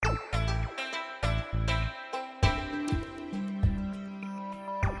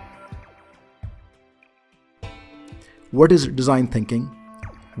What is design thinking?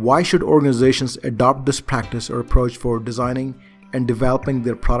 Why should organizations adopt this practice or approach for designing and developing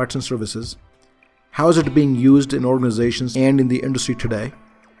their products and services? How is it being used in organizations and in the industry today?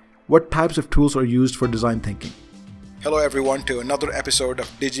 What types of tools are used for design thinking? Hello everyone to another episode of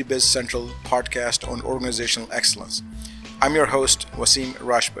DigiBiz Central podcast on organizational excellence. I'm your host, Wasim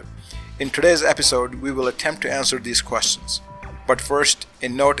Rashput. In today's episode, we will attempt to answer these questions. But first, a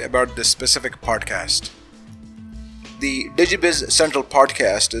note about this specific podcast. The DigiBiz Central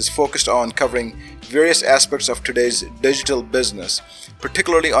podcast is focused on covering various aspects of today's digital business,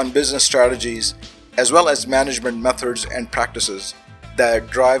 particularly on business strategies, as well as management methods and practices that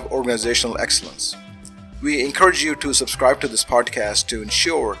drive organizational excellence. We encourage you to subscribe to this podcast to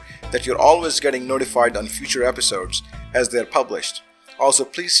ensure that you're always getting notified on future episodes as they're published. Also,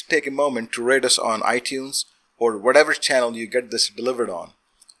 please take a moment to rate us on iTunes or whatever channel you get this delivered on.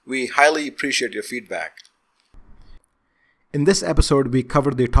 We highly appreciate your feedback. In this episode, we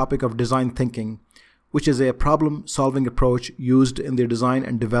covered the topic of design thinking, which is a problem-solving approach used in the design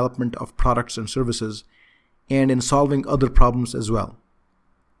and development of products and services, and in solving other problems as well.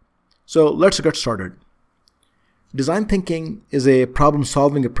 So let's get started. Design thinking is a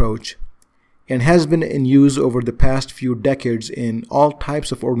problem-solving approach and has been in use over the past few decades in all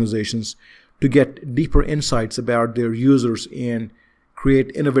types of organizations to get deeper insights about their users and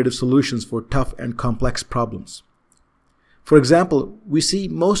create innovative solutions for tough and complex problems. For example, we see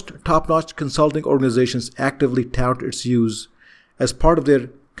most top-notch consulting organizations actively tout its use as part of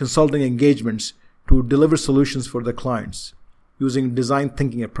their consulting engagements to deliver solutions for their clients using design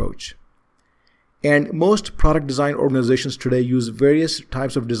thinking approach. And most product design organizations today use various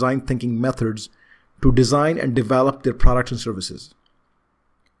types of design thinking methods to design and develop their products and services.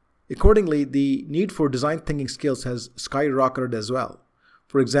 Accordingly, the need for design thinking skills has skyrocketed as well.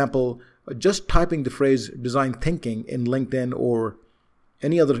 For example, just typing the phrase design thinking in LinkedIn or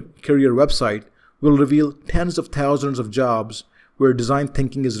any other career website will reveal tens of thousands of jobs where design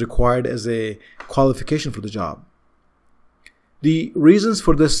thinking is required as a qualification for the job. The reasons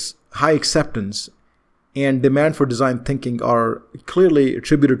for this high acceptance and demand for design thinking are clearly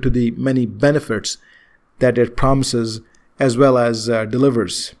attributed to the many benefits that it promises as well as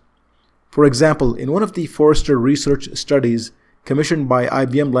delivers. For example, in one of the Forrester research studies commissioned by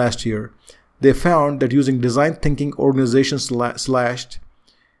IBM last year, they found that using design thinking, organizations slashed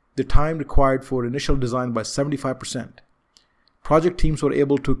the time required for initial design by 75%. Project teams were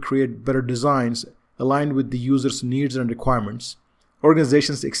able to create better designs aligned with the user's needs and requirements.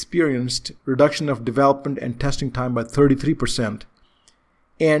 Organizations experienced reduction of development and testing time by 33%,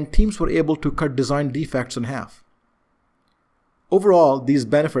 and teams were able to cut design defects in half. Overall, these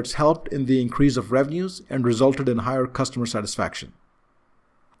benefits helped in the increase of revenues and resulted in higher customer satisfaction.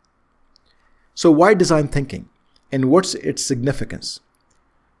 So why design thinking, and what's its significance?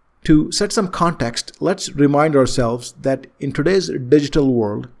 To set some context, let's remind ourselves that in today's digital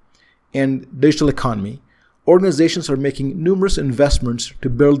world and digital economy, organizations are making numerous investments to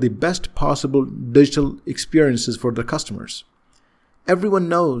build the best possible digital experiences for their customers. Everyone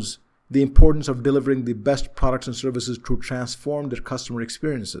knows the importance of delivering the best products and services to transform their customer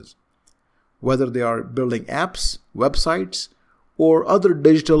experiences. Whether they are building apps, websites, or other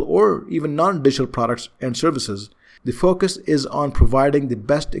digital or even non-digital products and services, the focus is on providing the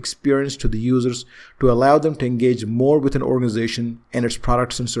best experience to the users to allow them to engage more with an organization and its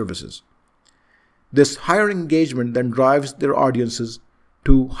products and services. This higher engagement then drives their audiences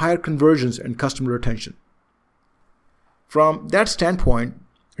to higher conversions and customer retention. From that standpoint,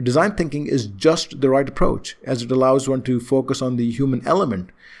 design thinking is just the right approach, as it allows one to focus on the human element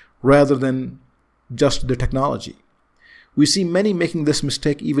rather than just the technology. We see many making this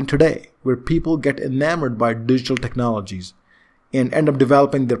mistake even today, where people get enamored by digital technologies and end up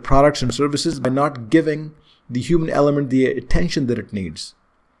developing their products and services by not giving the human element the attention that it needs.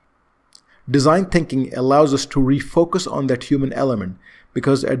 Design thinking allows us to refocus on that human element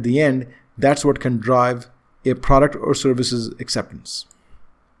because at the end, that's what can drive a product or service's acceptance.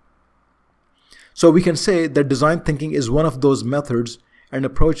 So we can say that design thinking is one of those methods and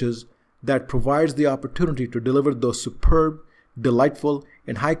approaches that provides the opportunity to deliver those superb, delightful,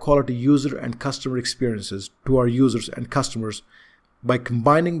 and high-quality user and customer experiences to our users and customers by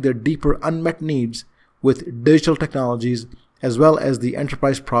combining their deeper unmet needs with digital technologies as well as the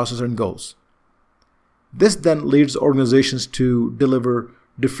enterprise process and goals. This then leads organizations to deliver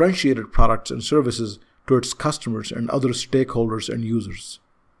differentiated products and services to its customers and other stakeholders and users.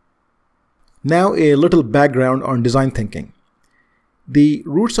 Now a little background on design thinking. The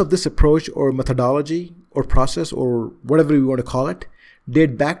roots of this approach or methodology or process or whatever we want to call it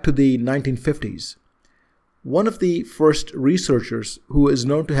date back to the 1950s, One of the first researchers who is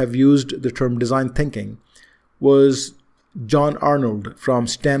known to have used the term design thinking was John Arnold from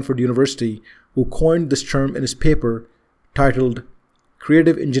Stanford University, who coined this term in his paper titled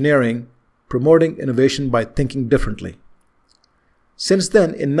Creative Engineering: Promoting Innovation by Thinking Differently. Since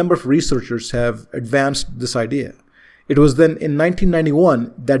then, a number of researchers have advanced this idea. It was then in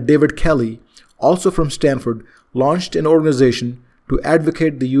 1991 that David Kelley, also from Stanford, launched an organization to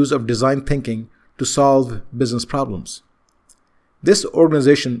advocate the use of design thinking to solve business problems. This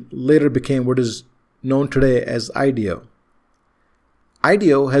organization later became what is known today as IDEO.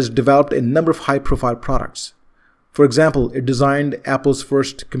 IDEO has developed a number of high-profile products. For example, it designed Apple's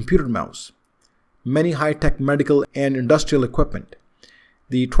first computer mouse, many high-tech medical and industrial equipment,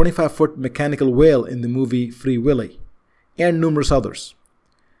 the 25-foot mechanical whale in the movie Free Willy, and numerous others.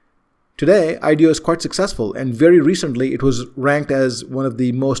 Today, IDEO is quite successful, and very recently it was ranked as one of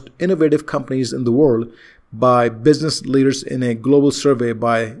the most innovative companies in the world by business leaders in a global survey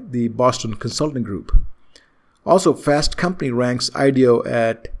by the Boston Consulting Group. Also, Fast Company ranks IDEO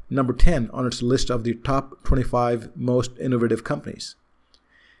at number 10 on its list of the top 25 most innovative companies.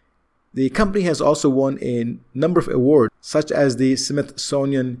 The company has also won a number of awards, such as the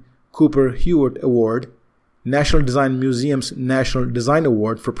Smithsonian Cooper Hewitt Award, National Design Museum's National Design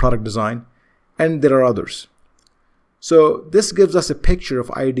Award for Product Design, and there are others. So this gives us a picture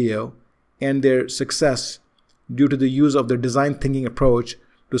of IDEO and their success due to the use of their design thinking approach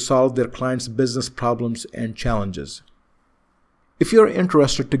to solve their clients' business problems and challenges. If you're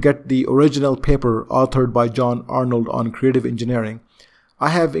interested to get the original paper authored by John Arnold on creative engineering, I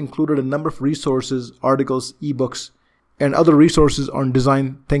have included a number of resources, articles, ebooks, and other resources on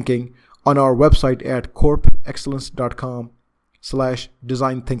design thinking on our website at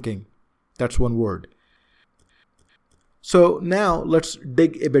corpexcellence.com/design thinking. That's one word. So now let's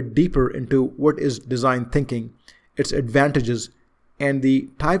dig a bit deeper into what is design thinking, its advantages, and the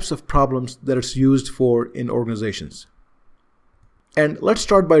types of problems that it's used for in organizations. And let's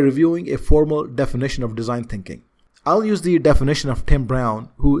start by reviewing a formal definition of design thinking. I'll use the definition of Tim Brown,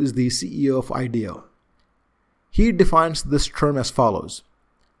 who is the CEO of IDEO. He defines this term as follows: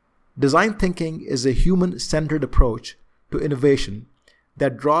 design thinking is a human-centered approach to innovation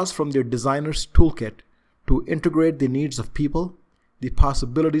that draws from their designer's toolkit to integrate the needs of people, the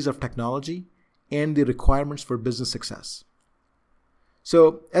possibilities of technology, and the requirements for business success.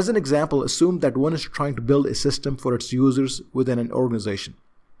 So, as an example, assume that one is trying to build a system for its users within an organization.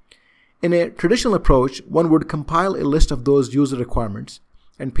 In a traditional approach, one would compile a list of those user requirements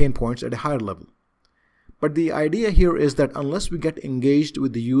and pain points at a higher level. But the idea here is that unless we get engaged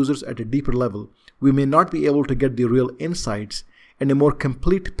with the users at a deeper level, we may not be able to get the real insights and a more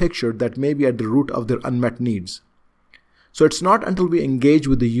complete picture that may be at the root of their unmet needs. So it's not until we engage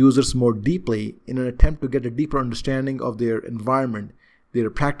with the users more deeply in an attempt to get a deeper understanding of their environment, their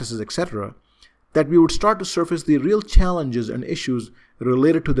practices, etc., that we would start to surface the real challenges and issues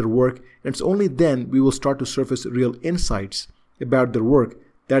related to their work, and it's only then we will start to surface real insights about their work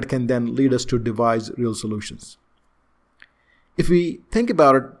that can then lead us to devise real solutions. If we think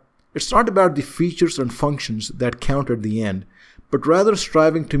about it, it's not about the features and functions that count at the end, but rather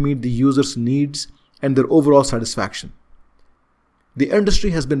striving to meet the user's needs and their overall satisfaction. The industry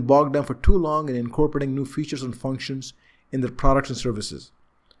has been bogged down for too long in incorporating new features and functions in their products and services,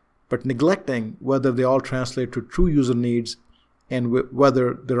 but neglecting whether they all translate to true user needs and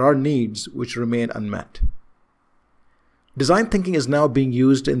whether there are needs which remain unmet. Design thinking is now being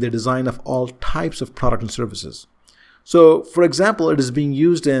used in the design of all types of products and services. So, for example, it is being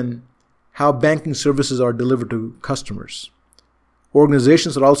used in how banking services are delivered to customers.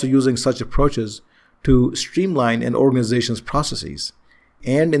 Organizations are also using such approaches to streamline an organization's processes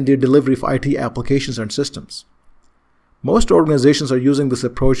and in their delivery of IT applications and systems. Most organizations are using this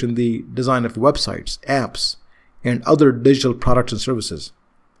approach in the design of websites, apps, and other digital products and services.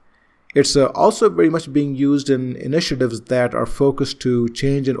 It's also very much being used in initiatives that are focused to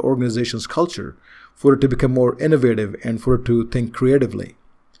change an organization's culture for it to become more innovative and for it to think creatively.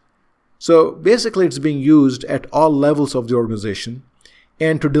 So basically, it's being used at all levels of the organization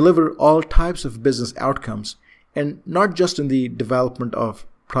and to deliver all types of business outcomes, and not just in the development of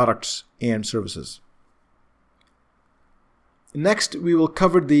products and services. Next, we will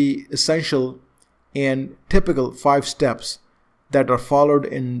cover the essential and typical 5 steps that are followed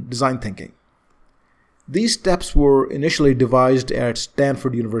in design thinking. These steps were initially devised at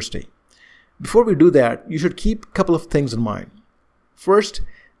Stanford University. Before we do that, you should keep a couple of things in mind. First,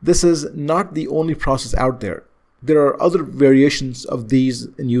 this is not the only process out there. There are other variations of these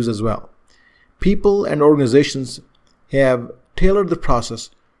in use as well. People and organizations have tailored the process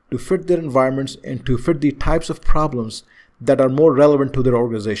to fit their environments and to fit the types of problems that are more relevant to their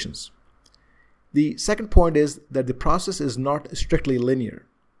organizations. The second point is that the process is not strictly linear.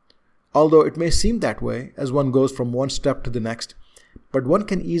 Although it may seem that way as one goes from one step to the next, but one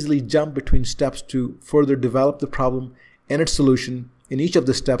can easily jump between steps to further develop the problem and its solution in each of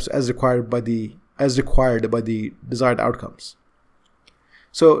the steps as required by the desired outcomes.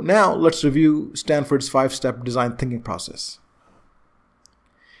 So now let's review Stanford's 5-step design thinking process.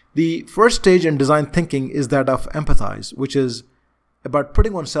 The first stage in design thinking is that of empathize, which is about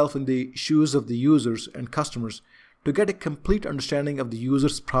putting oneself in the shoes of the users and customers to get a complete understanding of the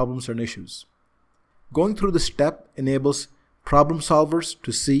user's problems and issues. Going through this step enables problem solvers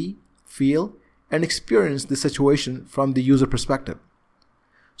to see, feel, and experience the situation from the user perspective.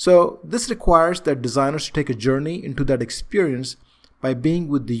 So this requires that designers take a journey into that experience by being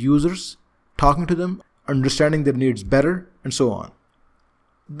with the users, talking to them, understanding their needs better, and so on.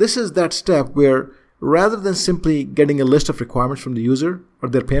 This is that step where, rather than simply getting a list of requirements from the user or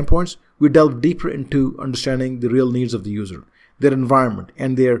their pain points, we delve deeper into understanding the real needs of the user, their environment,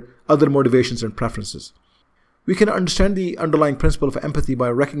 and their other motivations and preferences. We can understand the underlying principle of empathy by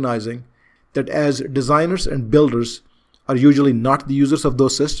recognizing that as designers and builders are usually not the users of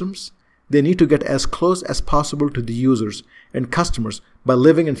those systems, they need to get as close as possible to the users and customers by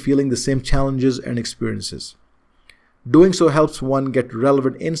living and feeling the same challenges and experiences. Doing so helps one get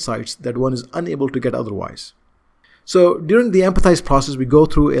relevant insights that one is unable to get otherwise. So during the empathize process, we go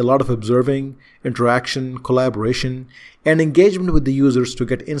through a lot of observing, interaction, collaboration, and engagement with the users to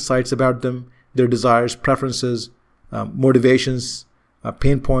get insights about them, their desires, preferences, motivations,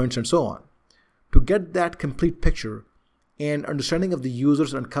 pain points, and so on. To get that complete picture and understanding of the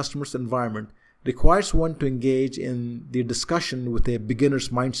users and customers' environment requires one to engage in the discussion with a beginner's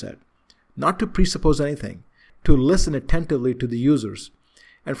mindset, not to presuppose anything, to listen attentively to the users,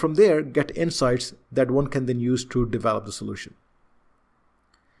 and from there get insights that one can then use to develop the solution.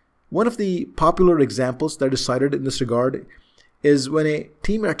 One of the popular examples that is cited in this regard is when a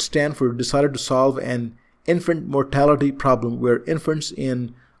team at Stanford decided to solve an infant mortality problem where infants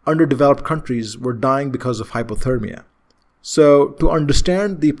in underdeveloped countries were dying because of hypothermia. So to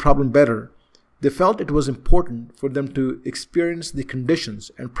understand the problem better, they felt it was important for them to experience the conditions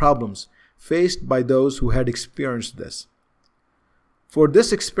and problems faced by those who had experienced this. For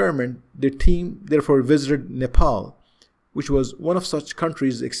this experiment, the team therefore visited Nepal, which was one of such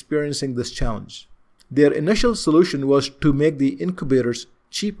countries experiencing this challenge. Their initial solution was to make the incubators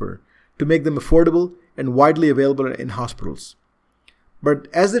cheaper, to make them affordable and widely available in hospitals. But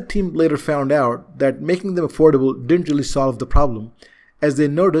as the team later found out that making them affordable didn't really solve the problem, as they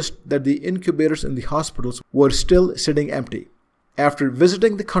noticed that the incubators in the hospitals were still sitting empty. After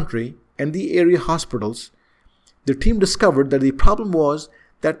visiting the country and the area hospitals, the team discovered that the problem was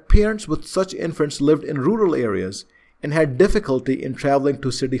that parents with such infants lived in rural areas and had difficulty in traveling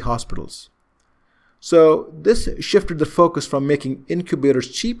to city hospitals. So this shifted the focus from making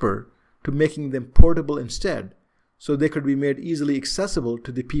incubators cheaper to making them portable instead, so they could be made easily accessible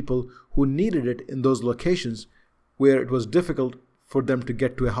to the people who needed it in those locations where it was difficult for them to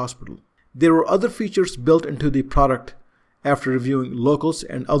get to a hospital. There were other features built into the product after reviewing locals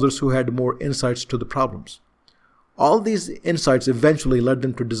and others who had more insights to the problems. All these insights eventually led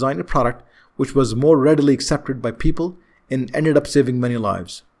them to design a product which was more readily accepted by people and ended up saving many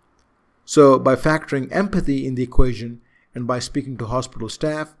lives. So by factoring empathy in the equation and by speaking to hospital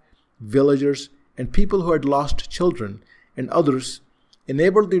staff, villagers, and people who had lost children and others,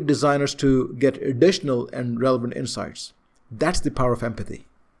 enabled the designers to get additional and relevant insights. That's the power of empathy.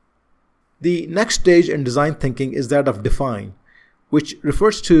 The next stage in design thinking is that of define, which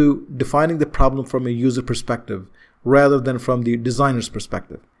refers to defining the problem from a user perspective rather than from the designer's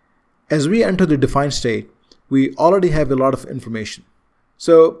perspective. As we enter the define state, we already have a lot of information.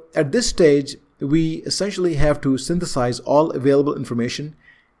 So at this stage, we essentially have to synthesize all available information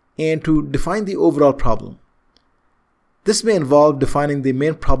and to define the overall problem. This may involve defining the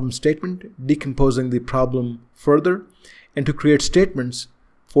main problem statement, decomposing the problem further, and to create statements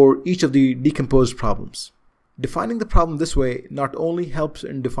for each of the decomposed problems. Defining the problem this way not only helps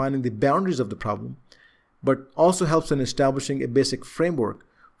in defining the boundaries of the problem, but also helps in establishing a basic framework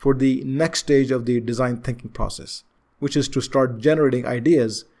for the next stage of the design thinking process, which is to start generating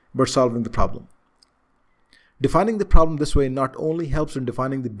ideas about solving the problem. Defining the problem this way not only helps in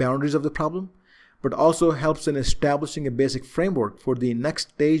defining the boundaries of the problem, but also helps in establishing a basic framework for the next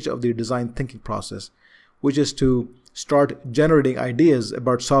stage of the design thinking process, which is to start generating ideas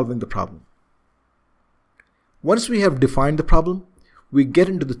about solving the problem. Once we have defined the problem, we get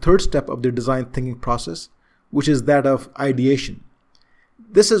into the third step of the design thinking process, which is that of ideation.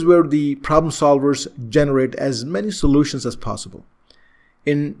 This is where the problem solvers generate as many solutions as possible.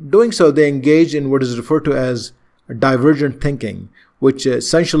 In doing so, they engage in what is referred to as divergent thinking, which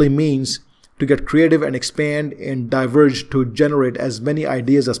essentially means to get creative and expand and diverge to generate as many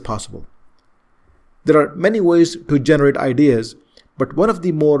ideas as possible. There are many ways to generate ideas, but one of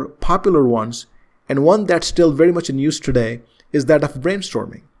the more popular ones, and one that's still very much in use today, is that of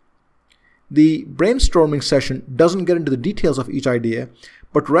brainstorming. The brainstorming session doesn't get into the details of each idea,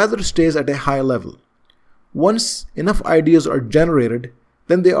 but rather stays at a high level. Once enough ideas are generated,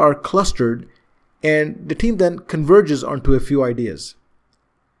 then they are clustered, and the team then converges onto a few ideas.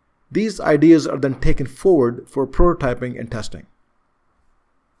 These ideas are then taken forward for prototyping and testing.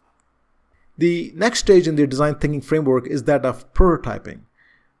 The next stage in the design thinking framework is that of prototyping,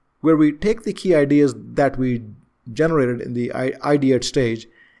 where we take the key ideas that we generated in the ideate stage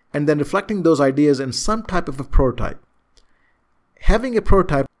and then reflecting those ideas in some type of a prototype. Having a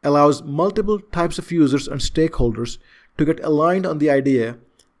prototype allows multiple types of users and stakeholders to get aligned on the idea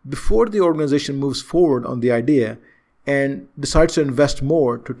before the organization moves forward on the idea and decides to invest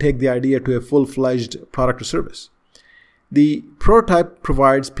more to take the idea to a full-fledged product or service. The prototype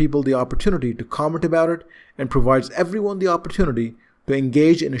provides people the opportunity to comment about it and provides everyone the opportunity to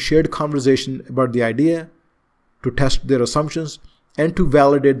engage in a shared conversation about the idea, to test their assumptions, and to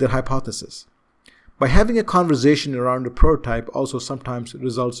validate their hypothesis. By having a conversation around a prototype also sometimes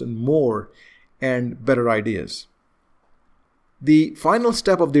results in more and better ideas. The final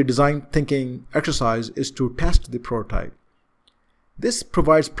step of the design thinking exercise is to test the prototype. This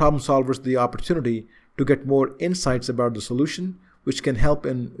provides problem solvers the opportunity to get more insights about the solution, which can help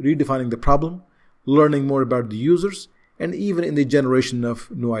in redefining the problem, learning more about the users, and even in the generation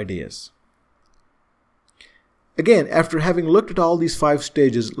of new ideas. Again, after having looked at all these 5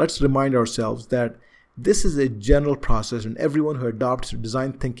 stages, let's remind ourselves that this is a general process, and everyone who adopts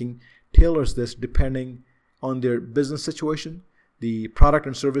design thinking tailors this depending on their business situation, the product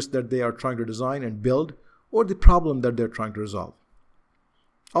and service that they are trying to design and build, or the problem that they're trying to resolve.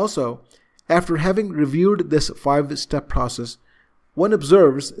 Also, after having reviewed this 5-step process, one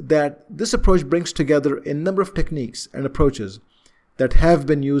observes that this approach brings together a number of techniques and approaches that have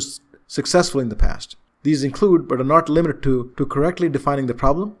been used successfully in the past. These include, but are not limited to correctly defining the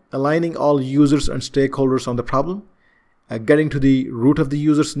problem, aligning all users and stakeholders on the problem, getting to the root of the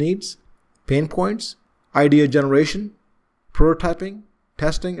user's needs, pain points, idea generation, prototyping,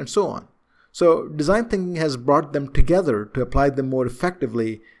 testing, and so on. So design thinking has brought them together to apply them more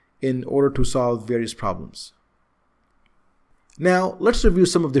effectively in order to solve various problems. Now, let's review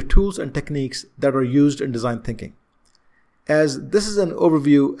some of the tools and techniques that are used in design thinking. As this is an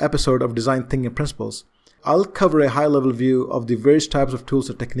overview episode of Design Thinking Principles, I'll cover a high-level view of the various types of tools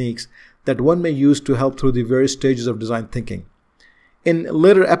and techniques that one may use to help through the various stages of design thinking. In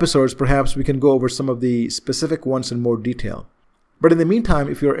later episodes, perhaps we can go over some of the specific ones in more detail. But in the meantime,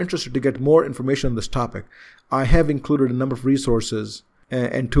 if you're interested to get more information on this topic, I have included a number of resources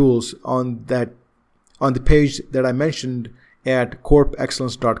and tools on the page that I mentioned at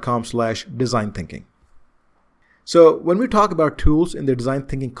corpexcellence.com/design thinking. So when we talk about tools in the design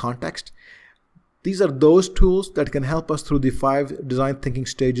thinking context, these are those tools that can help us through the 5 design thinking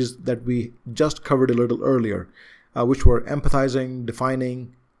stages that we just covered a little earlier, which were empathizing,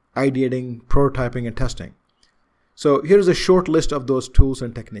 defining, ideating, prototyping, and testing. So here's a short list of those tools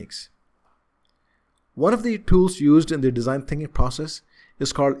and techniques. One of the tools used in the design thinking process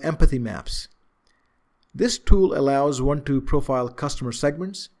is called empathy maps. This tool allows one to profile customer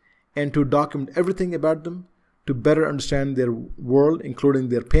segments and to document everything about them to better understand their world, including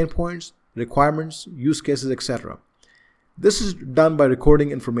their pain points, requirements, use cases, etc. This is done by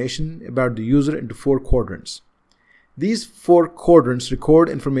recording information about the user into 4 quadrants. These 4 quadrants record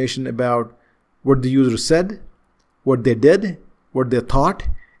information about what the user said, what they did, what they thought,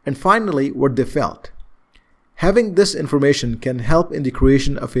 and finally what they felt. Having this information can help in the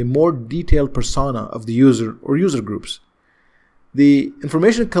creation of a more detailed persona of the user or user groups. The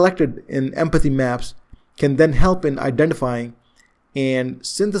information collected in empathy maps can then help in identifying and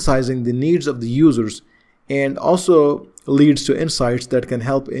synthesizing the needs of the users, and also leads to insights that can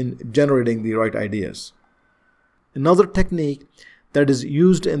help in generating the right ideas. Another technique that is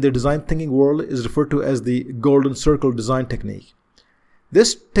used in the design thinking world is referred to as the golden circle design technique.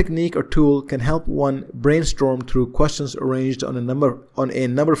 This technique or tool can help one brainstorm through questions arranged on a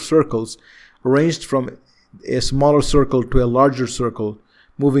number of circles, arranged from a smaller circle to a larger circle,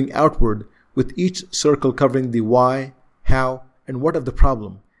 moving outward, with each circle covering the why, how, and what of the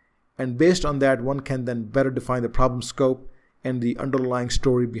problem. And based on that, one can then better define the problem scope and the underlying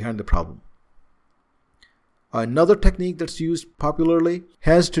story behind the problem. Another technique that's used popularly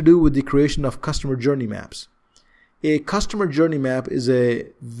has to do with the creation of customer journey maps. A customer journey map is a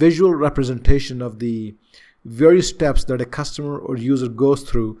visual representation of the various steps that a customer or user goes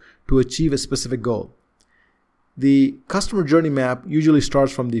through to achieve a specific goal. The customer journey map usually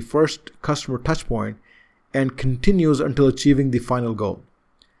starts from the first customer touchpoint and continues until achieving the final goal.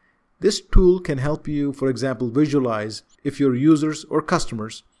 This tool can help you, for example, visualize if your users or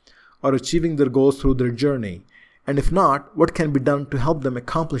customers are achieving their goals through their journey, and if not, what can be done to help them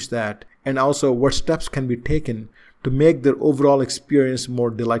accomplish that, and also what steps can be taken to make their overall experience more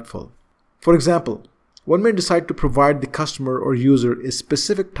delightful. For example, one may decide to provide the customer or user a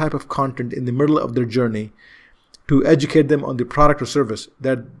specific type of content in the middle of their journey to educate them on the product or service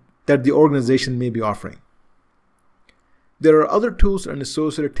that the organization may be offering. There are other tools and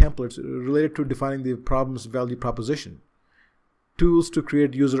associated templates related to defining the problem's value proposition, tools to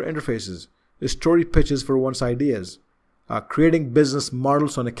create user interfaces, story pitches for one's ideas, creating business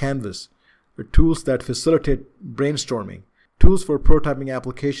models on a canvas, tools that facilitate brainstorming, tools for prototyping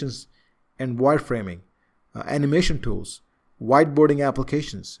applications and wireframing, animation tools, whiteboarding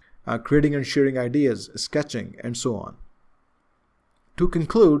applications, creating and sharing ideas, sketching, and so on. To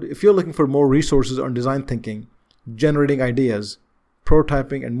conclude, if you're looking for more resources on design thinking, generating ideas,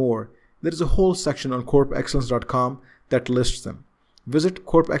 prototyping, and more, there is a whole section on corpexcellence.com that lists them. Visit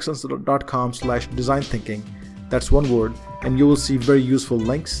corpexcellence.com/design thinking, that's one word, and you will see very useful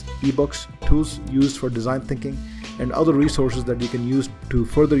links, ebooks, tools used for design thinking, and other resources that you can use to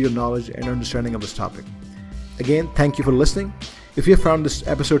further your knowledge and understanding of this topic. Again, thank you for listening. If you found this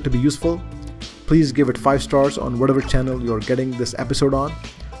episode to be useful, please give it 5 stars on whatever channel you're getting this episode on.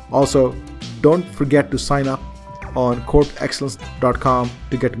 Also, don't forget to sign up on corpexcellence.com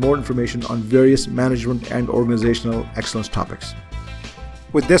to get more information on various management and organizational excellence topics.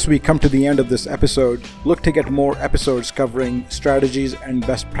 With this, we come to the end of this episode. Look to get more episodes covering strategies and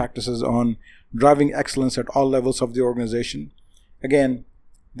best practices on driving excellence at all levels of the organization. Again,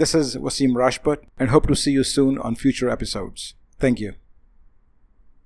 this is Wasim Rajput, and hope to see you soon on future episodes. Thank you.